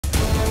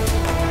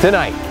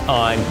Tonight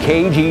on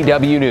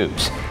KGW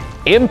News,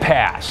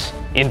 impasse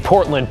in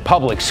Portland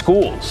public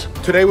schools.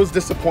 Today was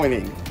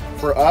disappointing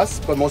for us,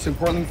 but most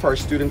importantly for our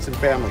students and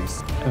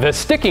families. The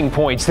sticking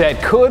points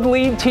that could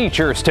lead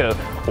teachers to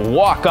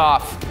walk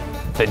off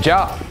the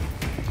job.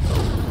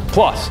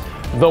 Plus,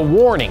 the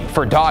warning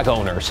for dog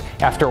owners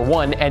after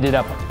one ended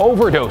up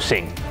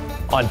overdosing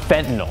on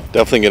fentanyl.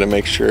 Definitely going to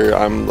make sure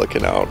I'm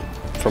looking out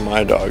for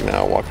my dog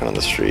now walking on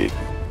the street.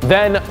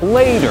 Then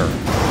later,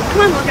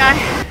 come on, little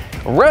guy.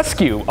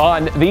 Rescue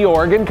on the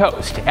Oregon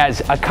coast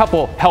as a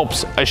couple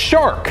helps a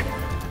shark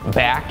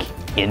back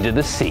into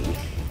the sea.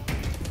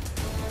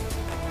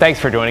 Thanks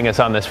for joining us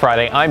on this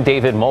Friday. I'm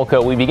David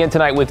Molko. We begin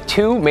tonight with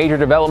two major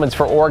developments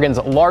for Oregon's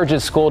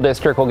largest school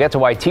district. We'll get to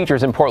why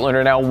teachers in Portland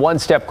are now one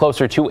step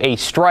closer to a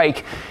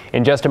strike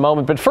in just a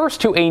moment. But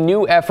first, to a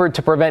new effort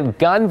to prevent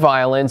gun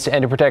violence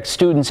and to protect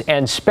students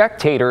and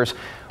spectators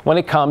when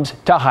it comes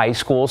to high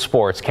school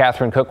sports.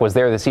 Catherine Cook was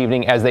there this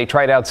evening as they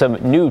tried out some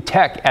new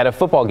tech at a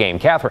football game.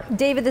 Catherine.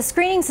 David, the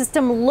screening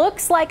system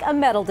looks like a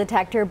metal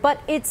detector,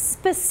 but it's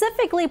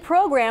specifically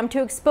programmed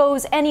to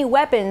expose any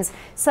weapons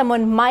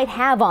someone might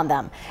have on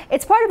them.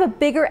 It's part of a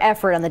bigger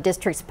effort on the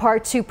district's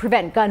part to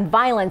prevent gun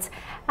violence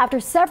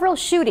after several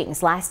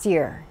shootings last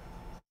year.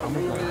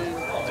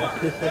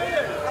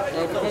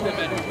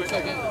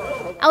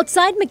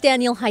 Outside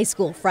McDaniel High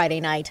School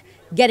Friday night,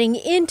 getting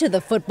into the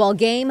football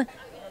game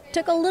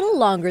took a little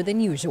longer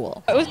than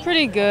usual. It was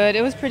pretty good.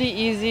 It was pretty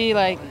easy,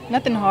 like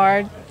nothing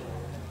hard,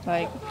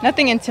 like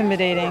nothing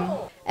intimidating.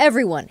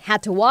 Everyone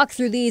had to walk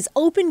through these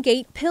open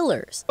gate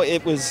pillars.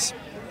 It was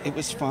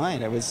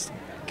fine. It was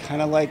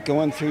kind of like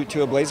going through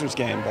to a Blazers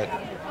game, but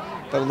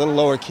a little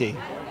lower key.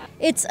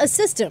 It's a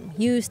system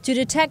used to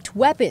detect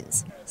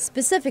weapons,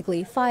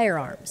 specifically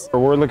firearms.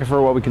 We're looking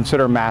for what we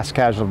consider a mass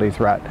casualty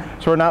threat,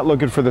 so we're not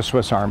looking for the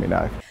Swiss Army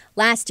knife.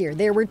 Last year,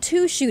 there were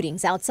two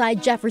shootings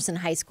outside Jefferson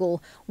High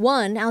School,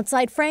 one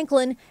outside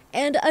Franklin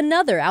and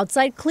another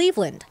outside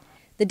Cleveland.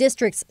 The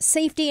district's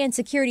Safety and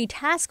Security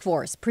Task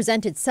Force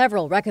presented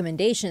several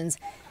recommendations,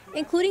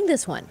 including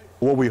this one.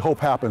 What we hope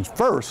happens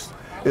first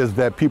is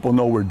that people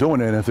know we're doing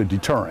it as a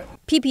deterrent.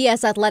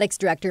 PPS Athletics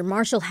Director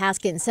Marshall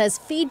Haskins says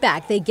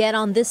feedback they get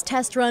on this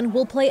test run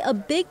will play a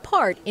big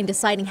part in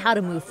deciding how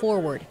to move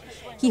forward.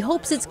 He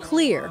hopes it's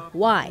clear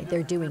why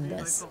they're doing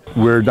this.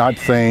 We're not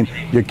saying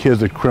your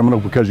kid's a criminal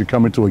because you're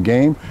coming to a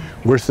game.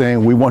 We're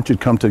saying we want you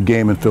to come to a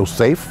game and feel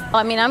safe.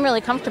 I mean, I'm really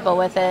comfortable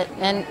with it.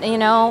 And, you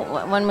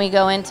know, when we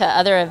go into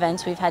other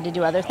events, we've had to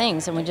do other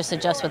things and we just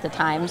adjust with the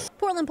times.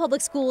 Portland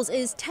Public Schools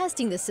is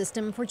testing the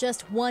system for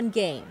just one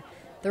game.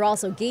 They're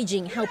also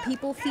gauging how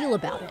people feel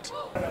about it.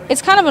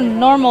 It's kind of a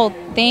normal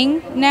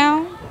thing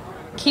now.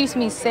 Keeps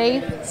me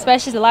safe,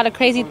 especially a lot of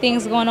crazy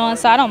things going on,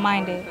 so I don't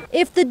mind it.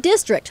 If the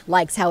district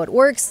likes how it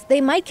works, they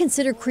might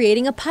consider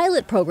creating a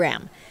pilot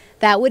program.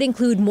 That would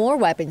include more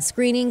weapons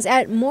screenings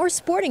at more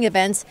sporting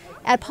events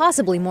at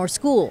possibly more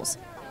schools.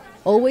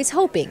 Always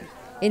hoping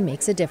it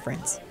makes a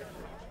difference.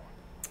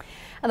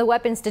 And the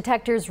weapons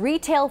detectors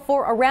retail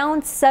for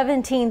around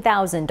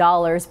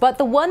 $17,000, but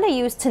the one they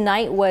used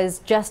tonight was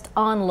just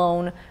on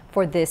loan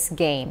for this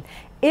game.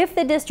 If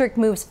the district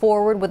moves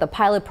forward with a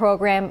pilot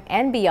program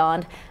and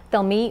beyond,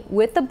 they'll meet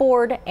with the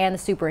board and the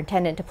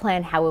superintendent to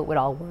plan how it would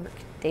all work.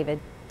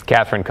 David.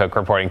 Catherine Cook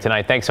reporting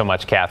tonight. Thanks so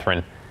much,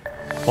 Catherine.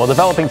 Well,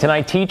 developing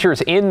tonight,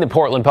 teachers in the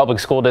Portland Public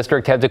School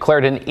District have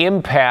declared an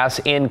impasse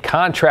in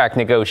contract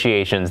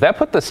negotiations. That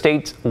put the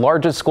state's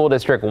largest school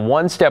district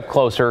one step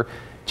closer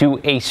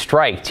to a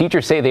strike.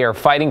 Teachers say they are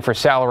fighting for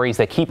salaries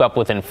that keep up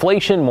with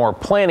inflation, more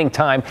planning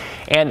time,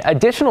 and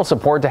additional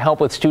support to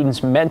help with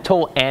students'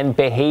 mental and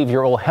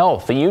behavioral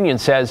health. The union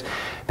says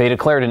they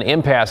declared an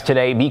impasse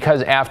today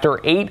because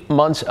after 8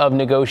 months of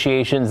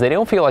negotiations, they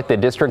don't feel like the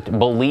district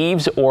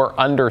believes or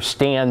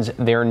understands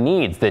their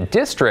needs. The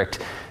district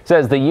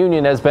says the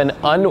union has been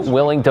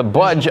unwilling to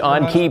budge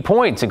on key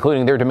points,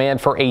 including their demand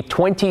for a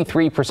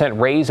 23%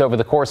 raise over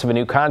the course of a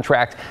new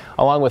contract,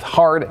 along with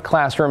hard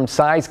classroom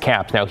size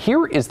caps. Now,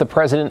 here is the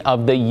president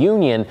of the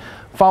union,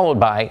 followed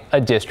by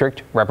a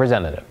district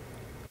representative.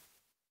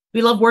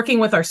 We love working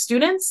with our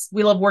students.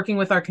 We love working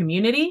with our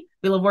community.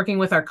 We love working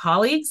with our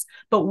colleagues.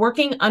 But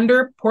working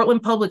under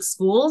Portland Public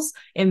Schools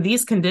in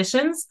these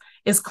conditions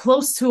is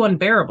close to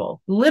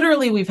unbearable.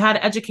 Literally, we've had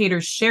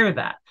educators share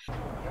that.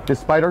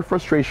 Despite our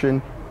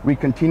frustration, we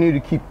continue to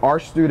keep our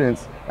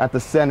students at the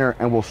center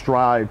and will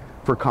strive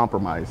for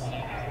compromise.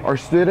 Our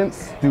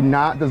students do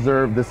not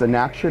deserve this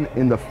inaction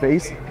in the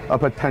face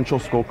of potential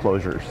school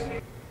closures.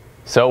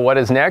 So what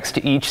is next?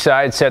 Each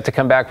side set to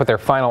come back with their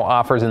final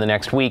offers in the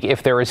next week.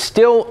 If there is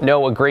still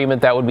no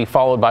agreement, that would be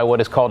followed by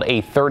what is called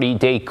a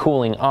 30-day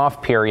cooling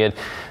off period.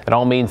 That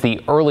all means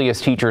the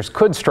earliest teachers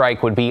could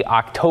strike would be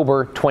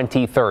October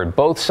 23rd.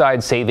 Both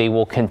sides say they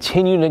will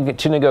continue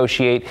to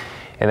negotiate,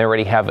 and they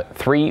already have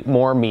 3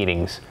 more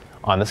meetings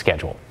on the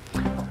schedule.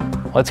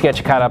 Let's get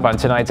you caught up on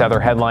tonight's other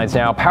headlines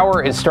now.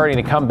 Power is starting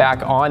to come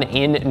back on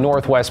in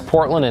Northwest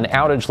Portland. An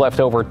outage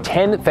left over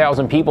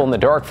 10,000 people in the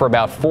dark for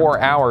about 4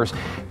 hours.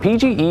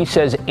 PGE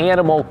says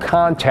animal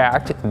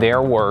contact,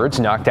 their words,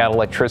 knocked out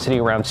electricity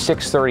around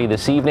 6:30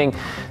 this evening.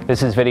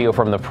 This is video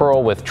from the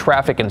Pearl with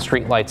traffic and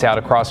street lights out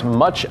across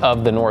much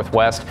of the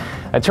Northwest.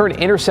 It turned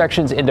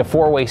intersections into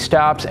four-way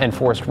stops and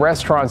forced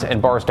restaurants and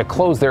bars to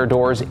close their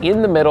doors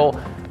in the middle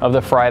of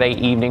the Friday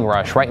evening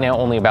rush. Right now,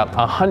 only about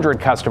 100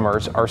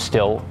 customers are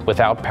still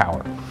without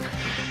power.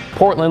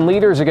 Portland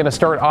leaders are going to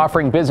start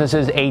offering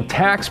businesses a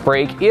tax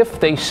break if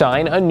they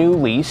sign a new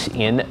lease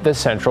in the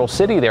central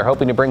city. They're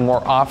hoping to bring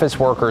more office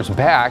workers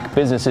back.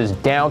 Businesses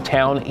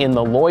downtown in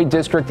the Lloyd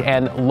District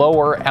and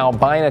Lower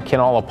Albina can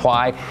all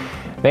apply.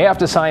 They have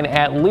to sign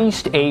at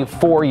least a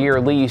 4-year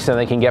lease, and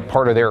they can get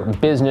part of their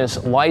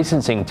business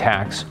licensing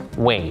tax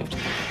waived.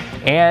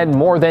 And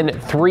more than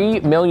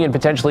 3 million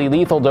potentially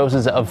lethal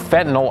doses of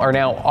fentanyl are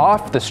now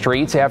off the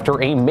streets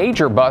after a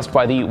major bust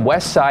by the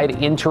West Side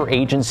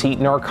Interagency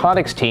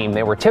Narcotics Team.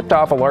 They were tipped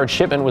off a large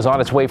shipment was on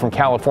its way from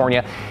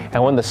California,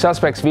 and when the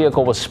suspect's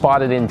vehicle was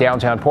spotted in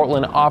downtown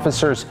Portland,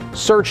 officers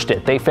searched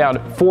it. They found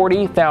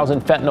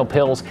 40,000 fentanyl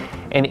pills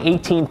and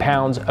 18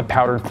 pounds of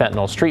powdered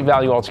fentanyl. Street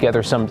value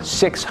altogether some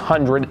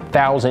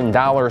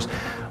 $600,000.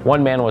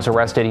 One man was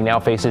arrested. He now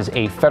faces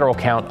a federal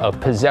count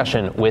of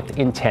possession with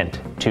intent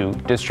to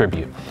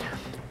distribute.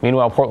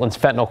 Meanwhile, Portland's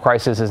fentanyl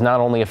crisis is not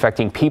only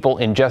affecting people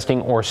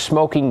ingesting or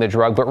smoking the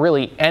drug, but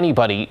really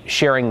anybody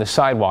sharing the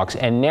sidewalks.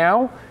 And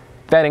now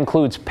that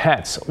includes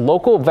pets.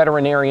 Local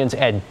veterinarians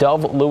at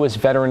Dove Lewis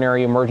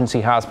Veterinary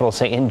Emergency Hospital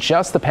say in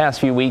just the past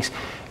few weeks,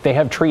 they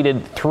have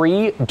treated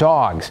 3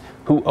 dogs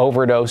who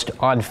overdosed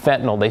on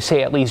fentanyl. They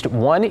say at least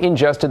one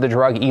ingested the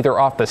drug either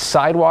off the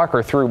sidewalk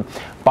or through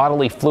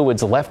bodily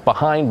fluids left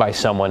behind by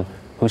someone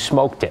who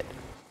smoked it.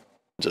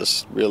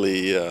 Just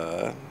really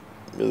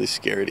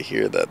scary to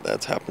hear that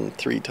that's happened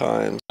 3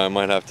 times. I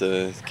might have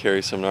to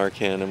carry some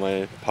Narcan in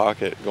my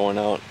pocket going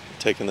out,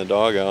 taking the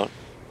dog out.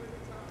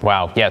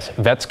 Wow. Yes,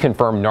 vets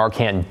confirm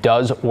Narcan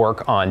does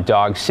work on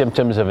dogs.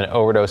 Symptoms of an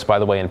overdose, by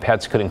the way, in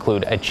pets could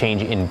include a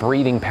change in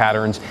breathing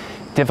patterns,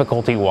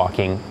 difficulty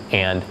walking,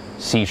 and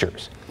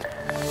seizures.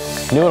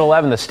 New at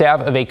 11, the staff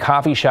of a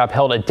coffee shop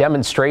held a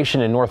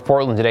demonstration in North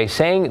Portland today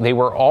saying they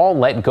were all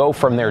let go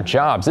from their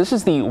jobs. This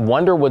is the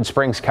Wonderwood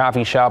Springs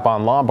coffee shop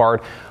on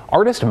Lombard.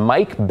 Artist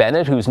Mike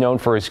Bennett, who's known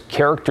for his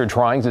character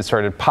drawings that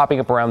started popping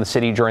up around the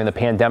city during the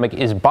pandemic,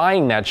 is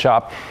buying that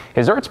shop.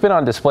 His art's been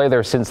on display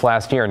there since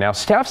last year. Now,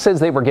 staff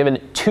says they were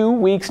given 2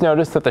 weeks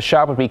notice that the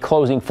shop would be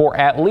closing for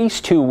at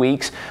least 2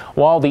 weeks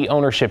while the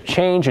ownership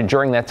changed, and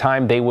during that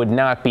time they would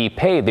not be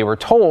paid. They were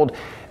told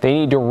they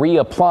need to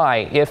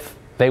reapply if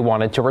they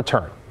wanted to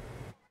return.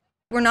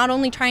 We're not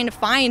only trying to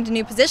find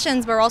new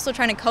positions, but we're also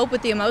trying to cope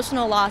with the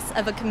emotional loss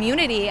of a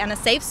community and a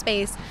safe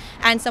space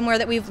and somewhere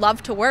that we've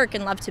loved to work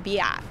and loved to be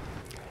at.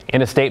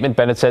 In a statement,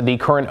 Bennett said the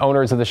current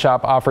owners of the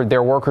shop offered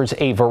their workers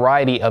a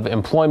variety of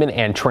employment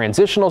and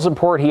transitional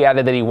support. He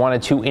added that he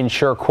wanted to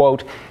ensure,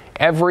 quote,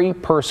 every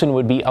person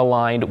would be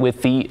aligned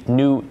with the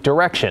new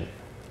direction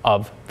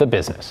of the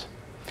business.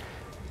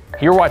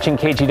 You're watching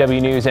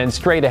KGW News, and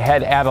straight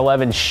ahead at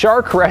 11,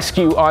 shark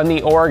rescue on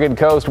the Oregon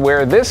coast,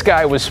 where this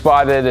guy was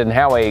spotted and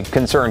how a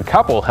concerned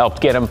couple helped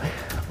get him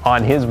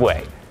on his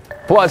way.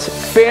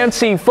 Plus,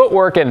 fancy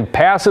footwork and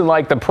passing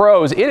like the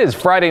pros. It is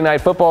Friday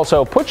Night Football,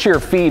 so put your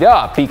feet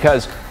up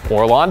because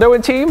Orlando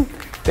and team,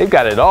 they've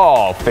got it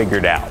all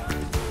figured out.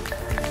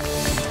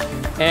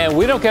 And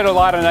we don't get a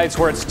lot of nights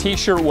where it's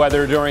t-shirt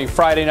weather during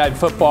Friday Night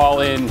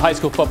Football in high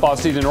school football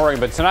season in Oregon,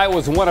 but tonight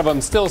was one of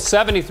them. Still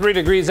 73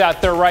 degrees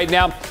out there right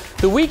now.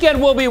 The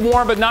weekend will be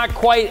warm, but not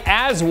quite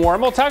as warm.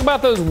 We'll talk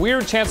about those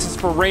weird chances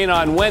for rain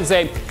on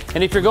Wednesday.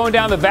 And if you're going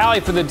down the valley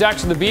for the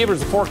Ducks and the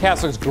Beavers, the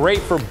forecast looks great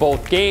for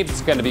both games.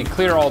 It's going to be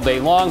clear all day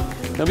long.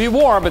 It'll be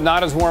warm, but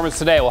not as warm as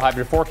today. We'll have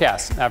your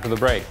forecast after the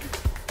break.